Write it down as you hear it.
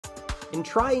In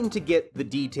trying to get the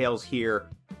details here,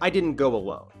 I didn't go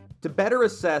alone. To better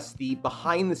assess the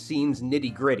behind-the-scenes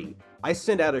nitty-gritty, I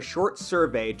sent out a short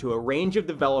survey to a range of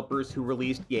developers who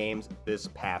released games this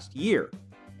past year.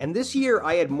 And this year,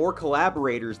 I had more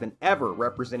collaborators than ever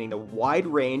representing a wide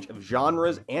range of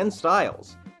genres and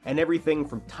styles, and everything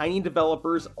from tiny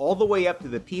developers all the way up to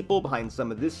the people behind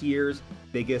some of this year's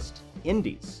biggest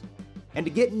indies. And to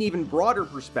get an even broader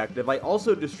perspective, I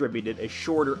also distributed a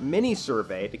shorter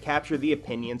mini-survey to capture the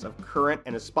opinions of current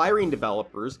and aspiring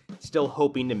developers still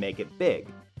hoping to make it big.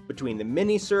 Between the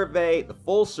mini-survey, the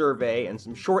full survey, and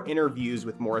some short interviews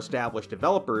with more established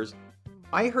developers,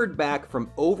 I heard back from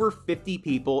over 50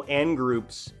 people and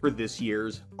groups for this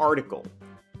year's article.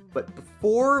 But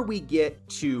before we get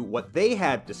to what they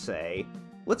had to say,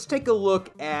 let's take a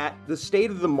look at the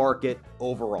state of the market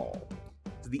overall.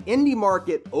 So the indie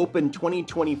market opened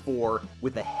 2024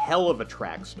 with a hell of a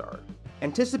track start.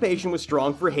 Anticipation was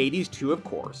strong for Hades 2, of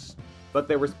course, but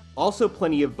there was also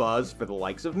plenty of buzz for the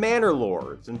likes of Manor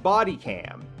Lords and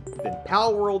Bodycam. Then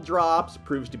Palworld drops,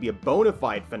 proves to be a bona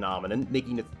fide phenomenon,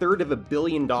 making $250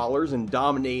 million and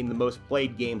dominating the most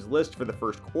played games list for the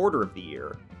first quarter of the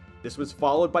year. This was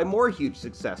followed by more huge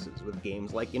successes with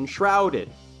games like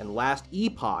Enshrouded and Last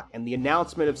Epoch, and the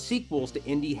announcement of sequels to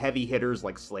indie heavy hitters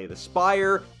like Slay the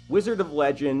Spire, Wizard of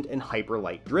Legend, and Hyper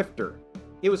Light Drifter.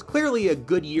 It was clearly a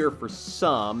good year for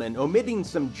some, and omitting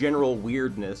some general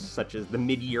weirdness such as the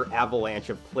mid-year avalanche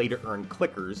of play-to-earn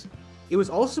clickers, it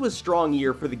was also a strong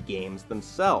year for the games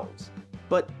themselves.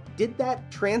 But did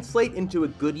that translate into a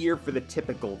good year for the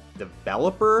typical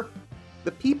developer?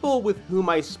 The people with whom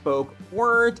I spoke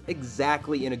weren't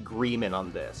exactly in agreement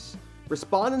on this.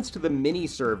 Respondents to the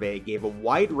mini-survey gave a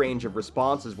wide range of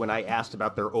responses when I asked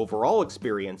about their overall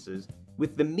experiences,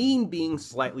 with the mean being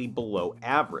slightly below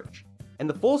average. And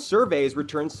the full surveys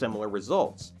returned similar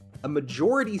results. A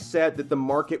majority said that the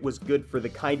market was good for the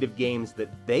kind of games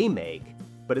that they make,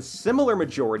 but a similar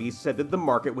majority said that the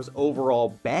market was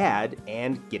overall bad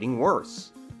and getting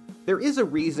worse. There is a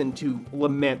reason to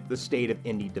lament the state of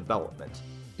indie development.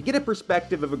 To get a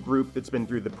perspective of a group that's been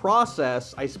through the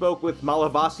process, I spoke with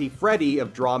Malavasi Freddy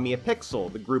of Draw Me a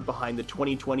Pixel, the group behind the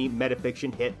 2020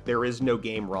 metafiction hit There Is No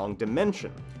Game Wrong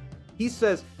Dimension. He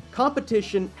says,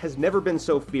 competition has never been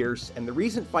so fierce, and the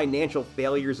recent financial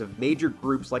failures of major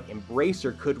groups like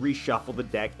Embracer could reshuffle the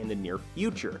deck in the near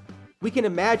future. We can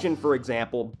imagine, for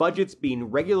example, budgets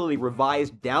being regularly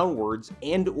revised downwards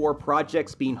and/or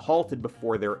projects being halted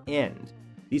before their end.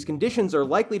 These conditions are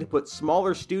likely to put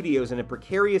smaller studios in a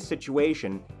precarious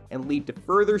situation and lead to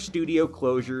further studio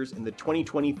closures in the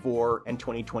 2024 and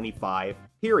 2025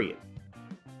 period.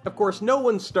 Of course, no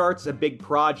one starts a big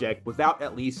project without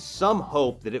at least some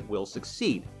hope that it will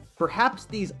succeed. Perhaps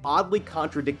these oddly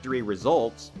contradictory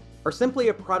results are simply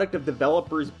a product of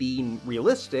developers being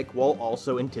realistic while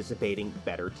also anticipating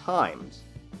better times.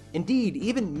 Indeed,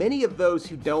 even many of those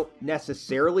who don't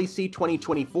necessarily see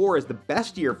 2024 as the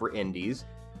best year for indies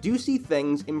do see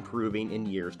things improving in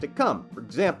years to come. For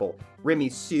example, Remy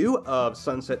Sue of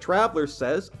Sunset Travelers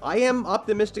says, "I am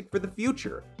optimistic for the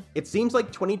future. It seems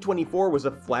like 2024 was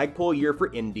a flagpole year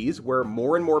for indies, where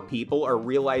more and more people are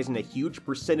realizing a huge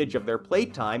percentage of their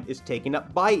playtime is taken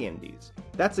up by indies.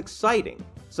 That's exciting.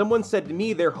 Someone said to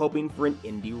me they're hoping for an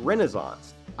indie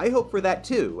renaissance. I hope for that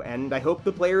too, and I hope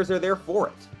the players are there for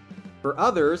it." For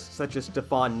others, such as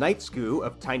Stefan Knightsku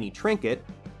of Tiny Trinket,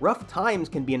 rough times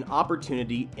can be an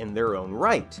opportunity in their own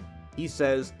right. He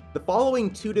says, "The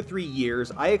following 2 to 3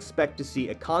 years, I expect to see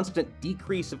a constant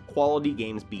decrease of quality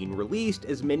games being released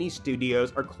as many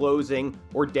studios are closing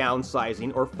or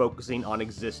downsizing or focusing on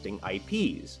existing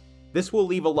IPs. This will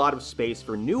leave a lot of space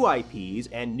for new IPs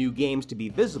and new games to be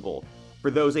visible, for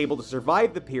those able to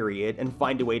survive the period and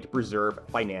find a way to preserve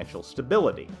financial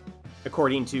stability."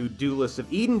 According to Duelist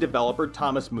of Eden developer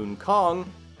Thomas Moon Kong,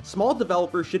 small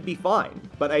developers should be fine,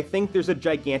 but I think there's a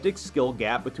gigantic skill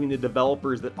gap between the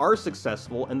developers that are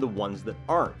successful and the ones that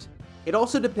aren't. It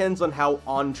also depends on how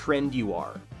on-trend you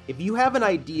are. If you have an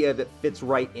idea that fits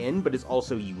right in but is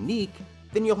also unique,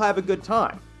 then you'll have a good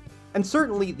time. And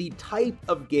certainly the type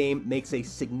of game makes a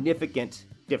significant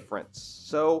difference.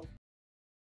 So